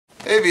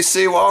Hey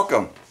VC,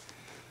 welcome.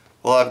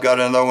 Well, I've got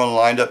another one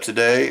lined up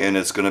today, and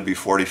it's going to be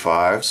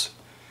 45s.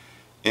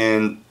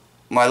 And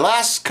my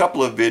last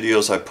couple of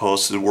videos I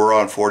posted were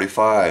on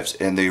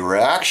 45s, and the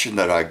reaction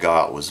that I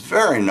got was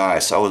very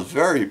nice. I was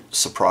very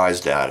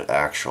surprised at it,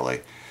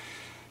 actually.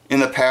 In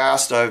the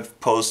past, I've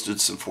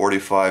posted some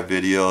 45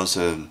 videos,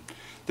 and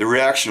the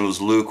reaction was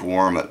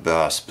lukewarm at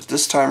best. But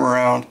this time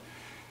around,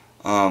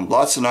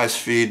 lots of nice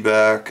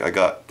feedback. I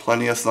got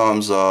plenty of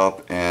thumbs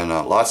up and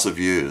lots of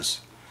views.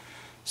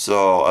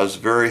 So I was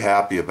very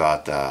happy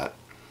about that.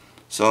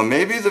 So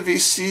maybe the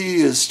VC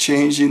is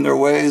changing their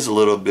ways a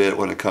little bit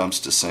when it comes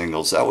to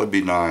singles. That would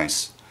be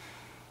nice.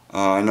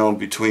 I know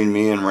between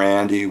me and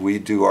Randy, we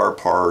do our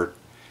part.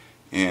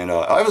 And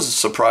I was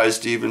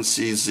surprised to even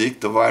see Zeke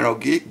the Vinyl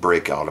Geek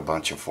break out a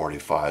bunch of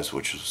 45s,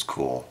 which was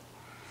cool.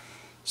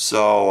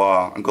 So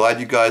I'm glad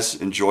you guys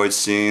enjoyed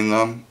seeing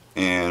them.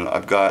 And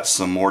I've got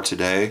some more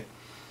today.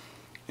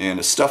 And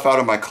it's stuff out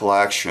of my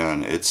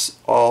collection. It's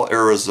all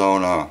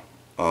Arizona,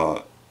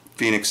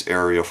 Phoenix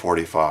area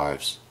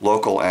 45s,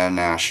 local and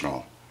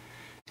national.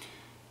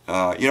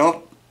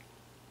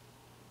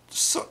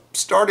 So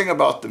starting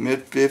about the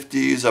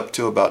mid-50s up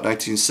to about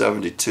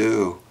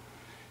 1972,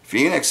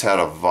 Phoenix had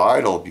a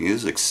vital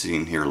music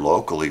scene here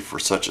locally for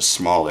such a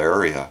small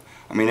area.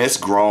 I mean, it's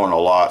grown a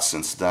lot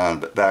since then,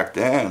 but back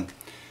then,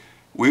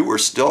 we were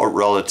still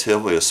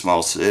relatively a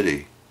small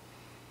city.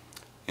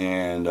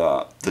 And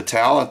the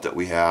talent that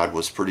we had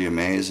was pretty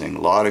amazing.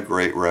 A lot of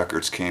great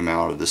records came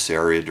out of this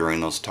area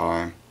during that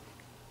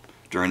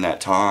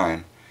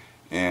time.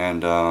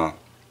 And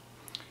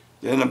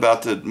then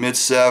about the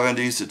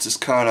mid-70s, it just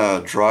kind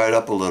of dried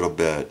up a little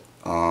bit.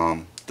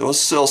 There was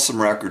still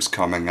some records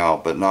coming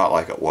out, but not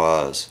like it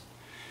was.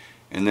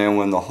 And then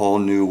when the whole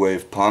new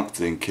wave punk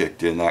thing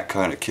kicked in, that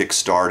kind of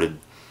kick-started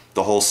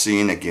the whole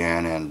scene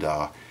again. And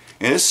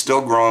it's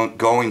still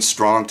going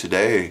strong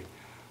today.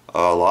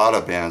 A lot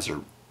of bands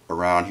are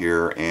around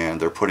here,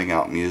 and they're putting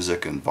out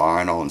music and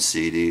vinyl and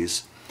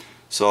CDs.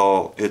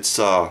 So it's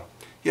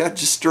yeah,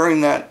 just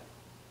during that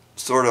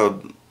sort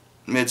of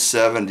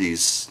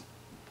mid-70s,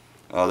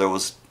 there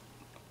was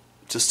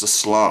just a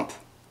slump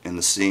in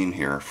the scene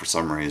here for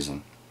some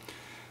reason.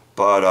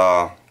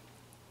 But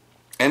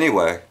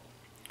anyway,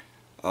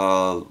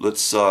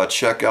 let's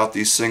check out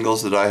these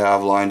singles that I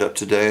have lined up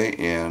today.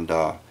 And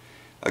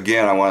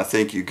again, I want to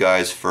thank you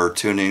guys for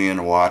tuning in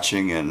and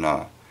watching,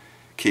 and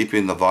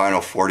keeping the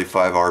vinyl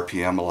 45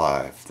 RPM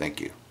alive.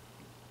 Thank you.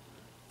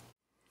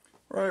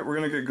 Alright, we're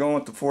going to get going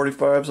with the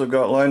 45s I've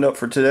got lined up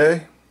for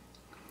today.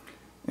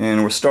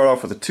 And we'll start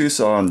off with the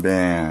Tucson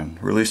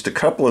band. Released a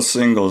couple of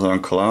singles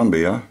on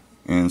Columbia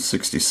in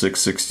 66,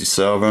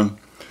 67.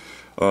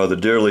 The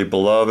Dearly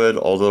Beloved,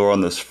 although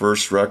on this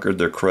first record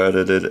they're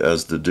credited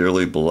as the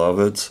Dearly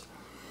Beloveds.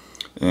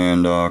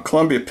 And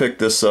Columbia picked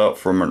this up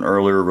from an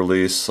earlier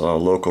release,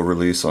 local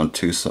release on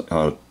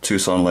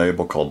Tucson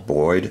label called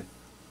Boyd.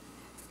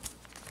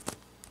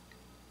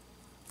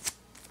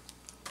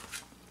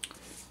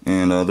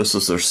 And this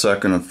is their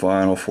second and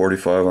final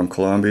 45 on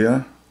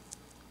Columbia.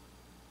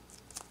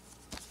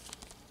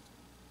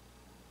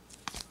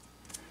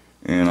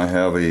 And I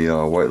have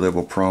a white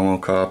label promo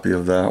copy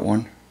of that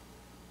one.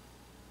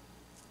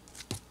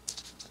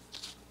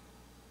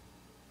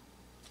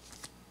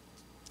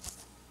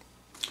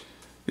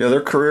 Yeah,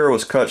 their career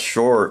was cut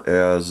short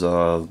as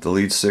the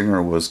lead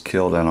singer was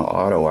killed in an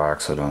auto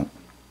accident.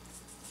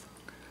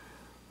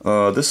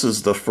 This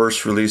is the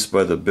first release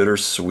by the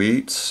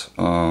Bittersweets.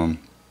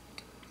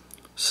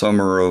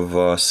 Summer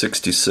of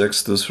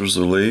 66 this was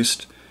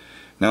released.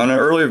 Now in an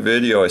earlier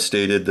video I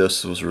stated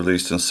this was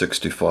released in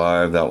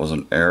 65. That was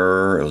an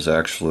error. It was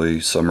actually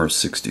summer of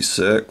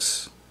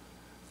 66.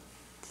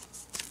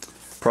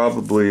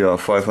 Probably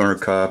 500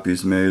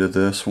 copies made of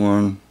this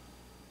one.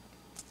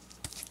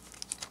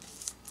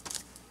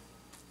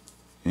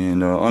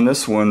 And on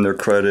this one they're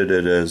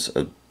credited as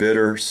a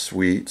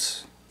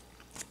Bittersweets.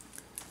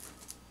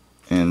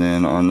 And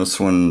then on this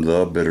one,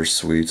 the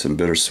Bittersweets, and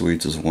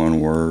Bittersweets is one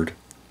word.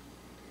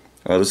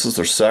 This is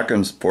their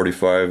second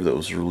 45 that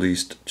was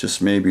released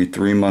just maybe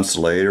 3 months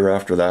later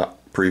after that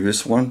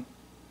previous one.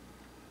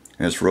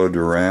 And it's Road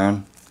to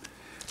Ran.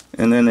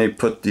 And then they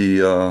put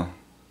the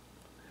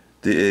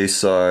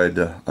A-side,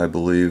 I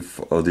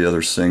believe, of the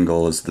other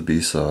single as the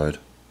B-side.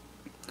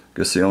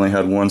 Guess they only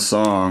had one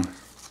song.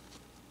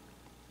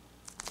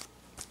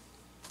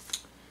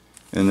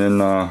 And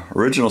then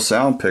Original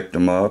Sound picked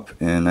them up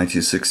in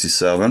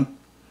 1967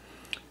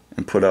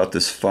 and put out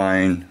this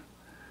fine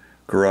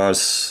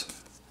garage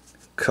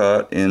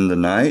cut In the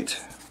Night.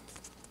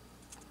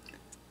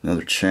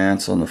 Another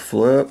Chance on the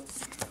Flip.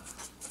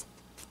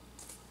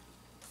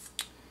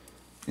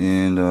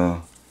 And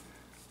the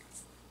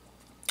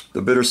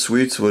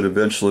Bittersweets would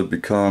eventually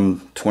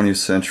become 20th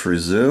Century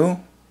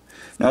Zoo.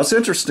 Now it's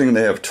interesting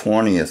they have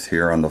 20th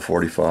here on the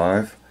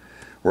 45,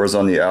 whereas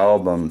on the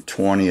album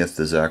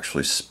 20th is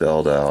actually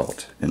spelled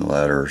out in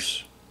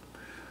letters.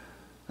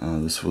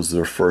 This was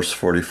their first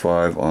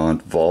 45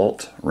 on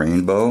Vault,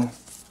 Rainbow,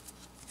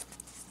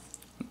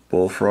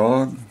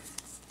 Bullfrog,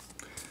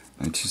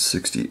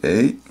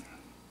 1968.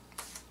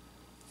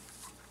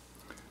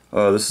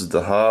 This is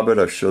The Hobbit.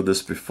 I've showed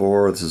this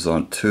before. This is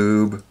on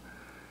Tube.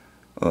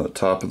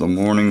 Top of the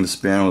Morning. This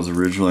band was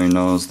originally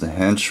known as The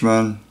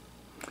Henchmen.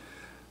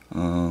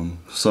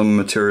 Some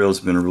material has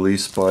been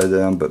released by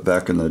them, but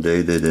back in the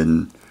day they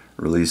didn't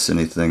release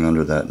anything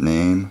under that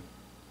name.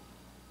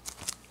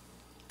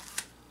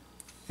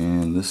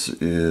 And this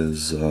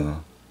is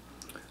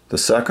the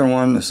second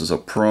one. This is a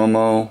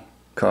promo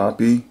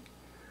copy.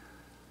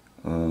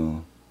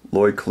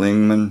 Lloyd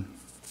Klingman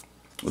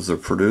was the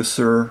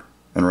producer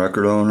and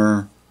record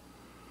owner,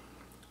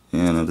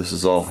 and this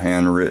is all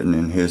handwritten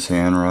in his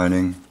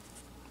handwriting.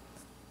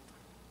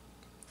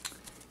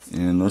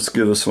 And let's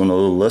give this one a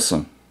little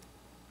listen.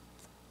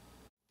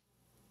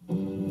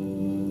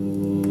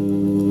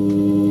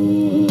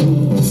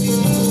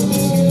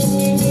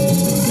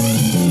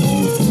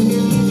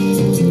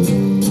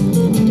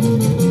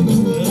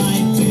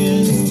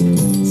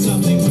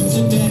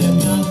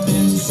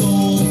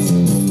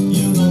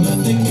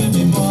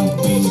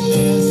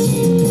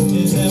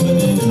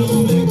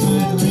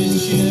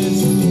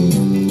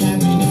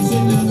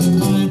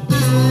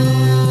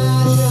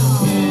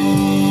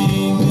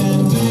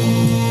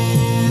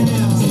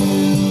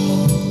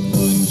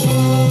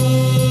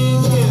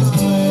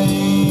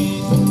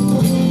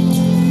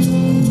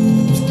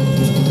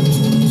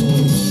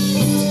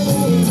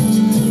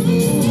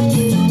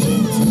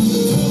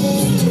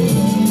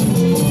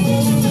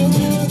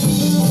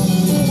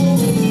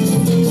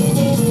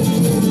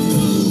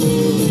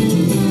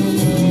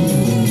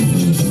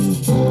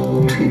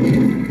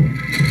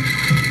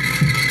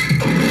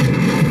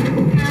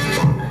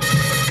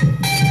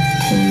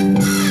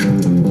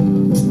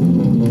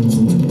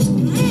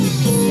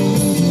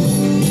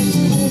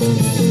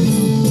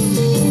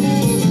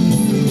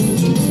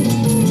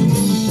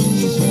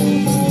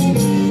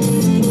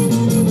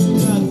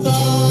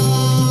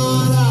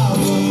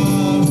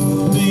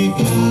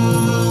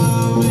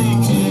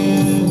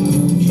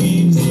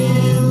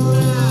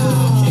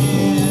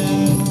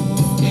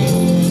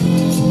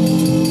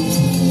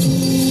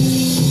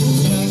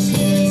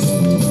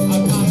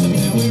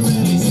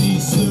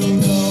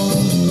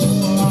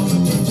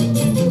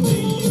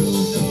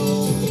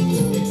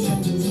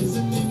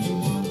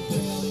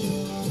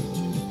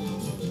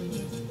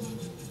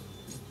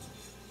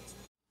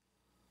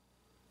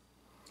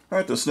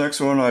 Alright, this next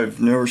one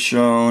I've never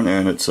shown,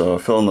 and it's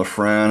Phil and the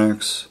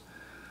Frantics.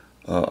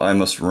 I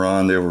Must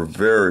Run. They were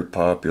very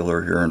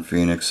popular here in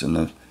Phoenix in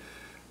the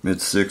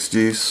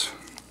mid-60s.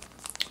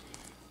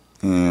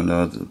 And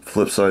the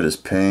flip side is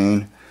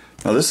Pain.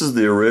 Now this is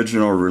the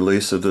original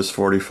release of this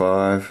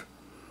 45.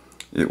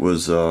 It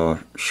was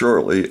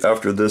shortly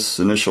after this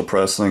initial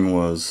pressing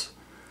was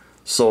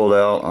sold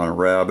out on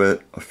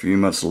Rabbit. A few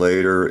months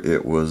later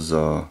it was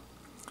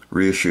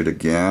reissued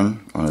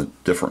again on a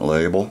different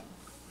label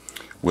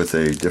with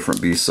a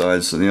different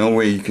B-side. So the only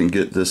way you can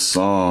get this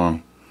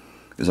song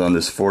is on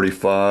this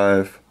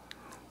 45,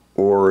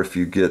 or if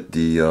you get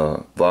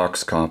the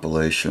Vox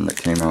compilation that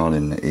came out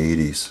in the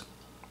 80s.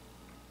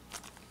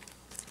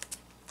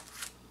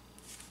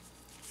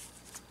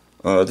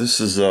 This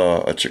is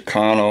a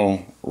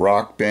Chicano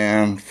rock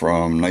band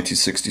from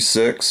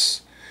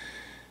 1966,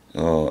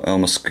 El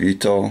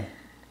Mosquito.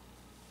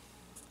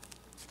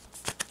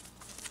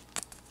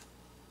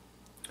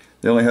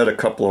 They only had a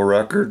couple of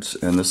records,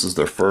 and this is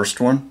their first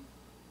one.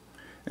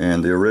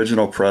 And the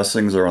original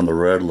pressings are on the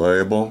red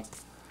label.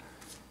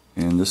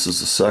 And this is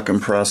the second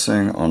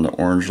pressing on the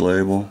orange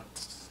label.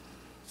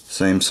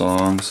 Same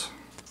songs.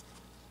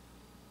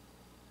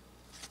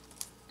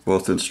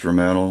 Both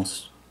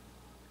instrumentals.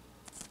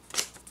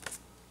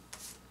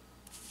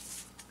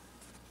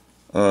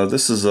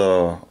 This is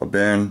a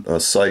band, a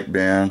Psych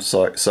band,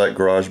 Psych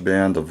garage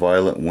band, The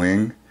Violet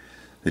Wing.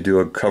 They do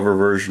a cover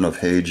version of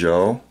Hey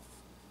Joe.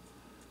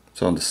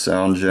 It's on the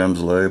Sound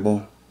Gems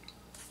label.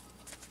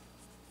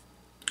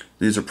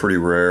 These are pretty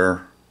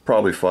rare,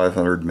 probably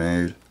 500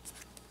 made.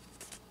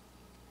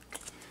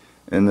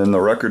 And then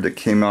the record that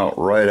came out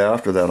right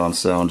after that on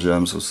Sound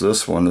Gems was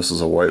this one. This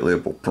is a white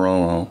label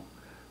promo,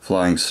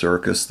 Flying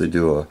Circus. They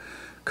do a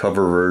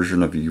cover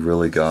version of You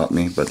Really Got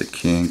Me by the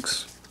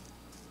Kinks.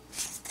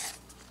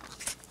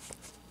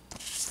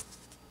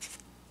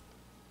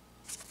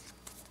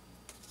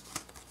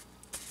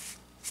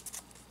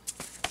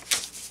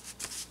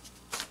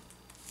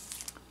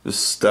 This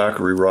is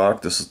Stackery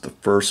Rock. This is the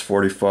first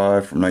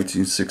 45 from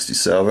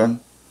 1967.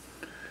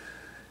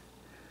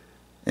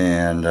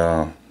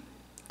 And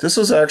this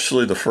was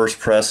actually the first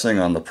pressing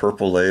on the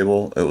purple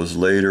label. It was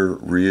later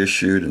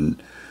reissued,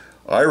 and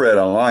I read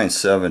online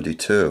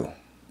 72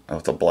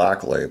 with a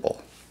black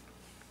label.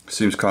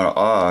 Seems kind of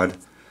odd,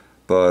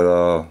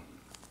 but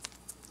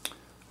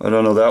I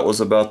don't know, that was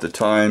about the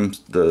time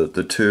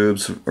the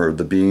Tubes, or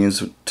the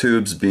Beans,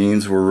 Tubes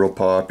Beans were real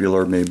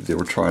popular. Maybe they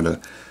were trying to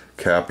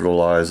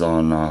capitalize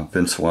on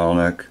Vince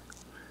Welnick,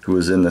 who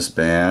was in this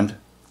band.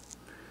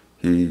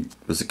 He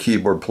was a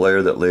keyboard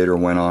player that later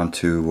went on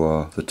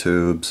to the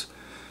Tubes,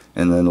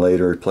 and then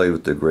later he played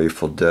with the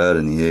Grateful Dead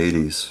in the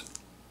 80s.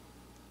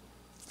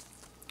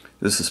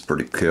 This is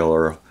pretty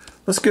killer.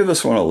 Let's give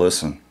this one a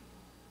listen.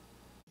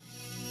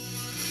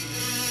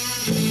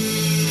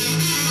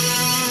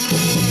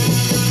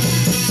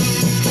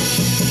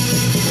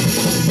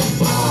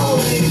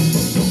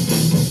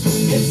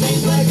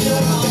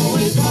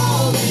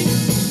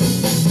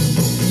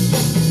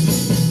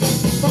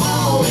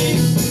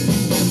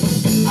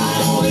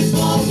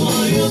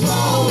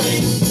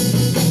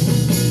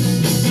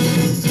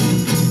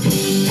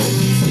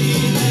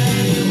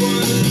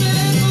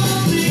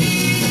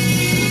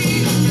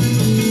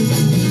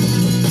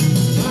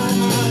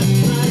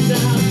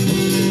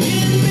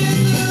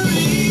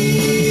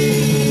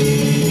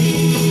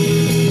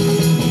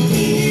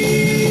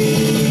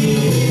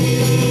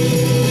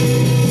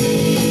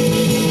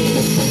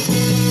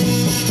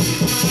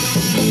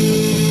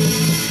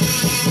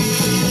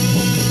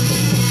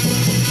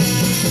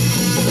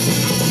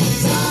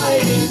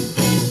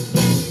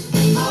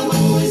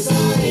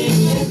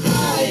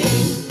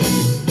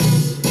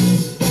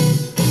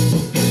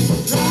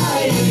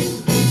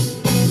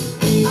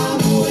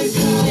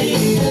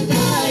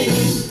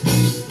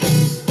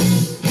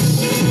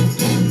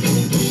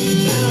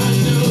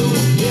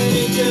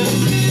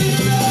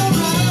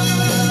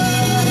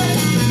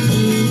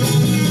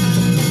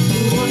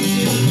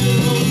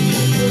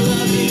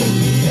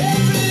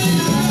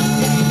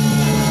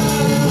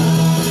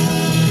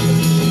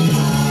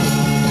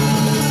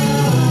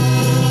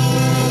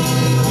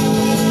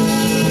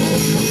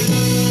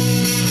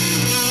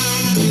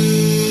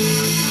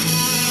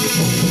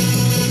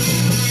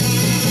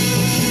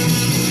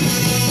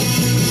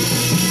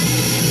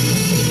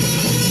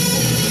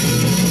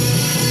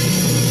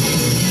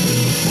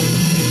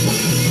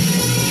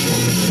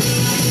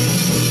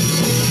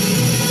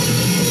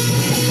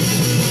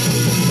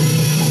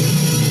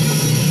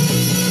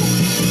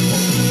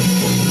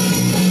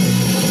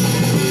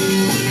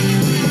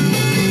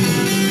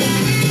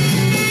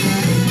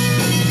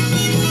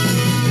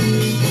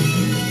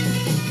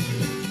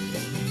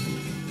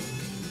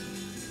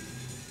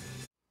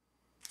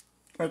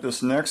 Alright,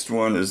 this next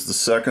one is the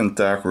second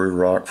Thackeray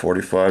Rock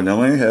 45.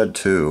 Now I only had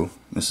two.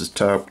 This is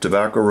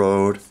Tobacco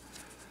Road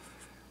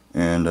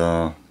and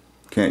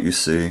Can't You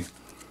See.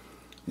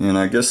 And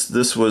I guess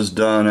this was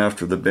done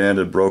after the band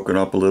had broken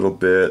up a little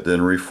bit,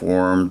 then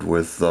reformed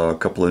with a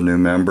couple of new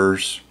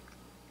members.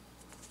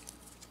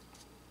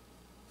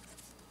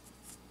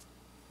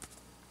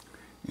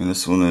 And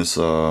this one is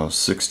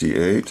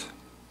 68.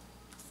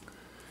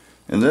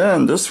 And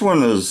then this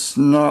one is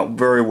not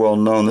very well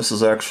known. This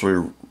is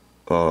actually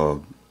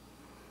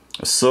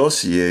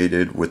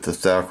associated with the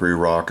Thackeray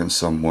Rock in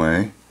some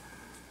way,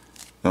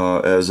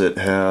 as it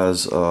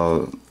has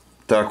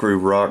Thackeray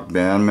Rock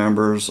band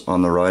members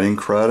on the writing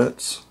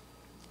credits.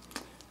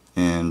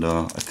 And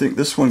I think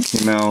this one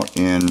came out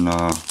in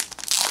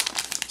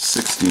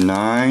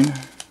 69,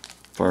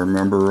 if I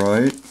remember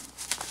right. It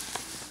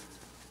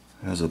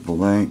has a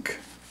blank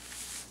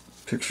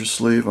picture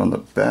sleeve on the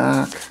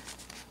back.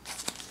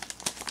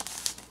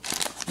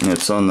 And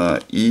it's on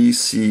the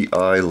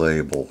ECI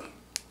label.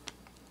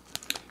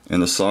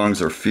 And the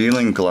songs are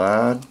Feeling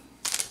Glad,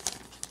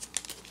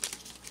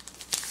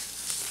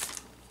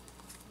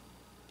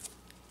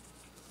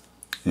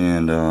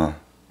 and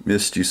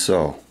Missed You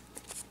So.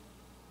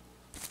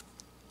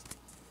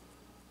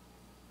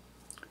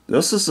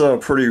 This is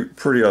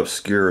pretty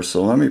obscure,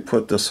 so let me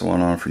put this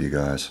one on for you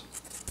guys.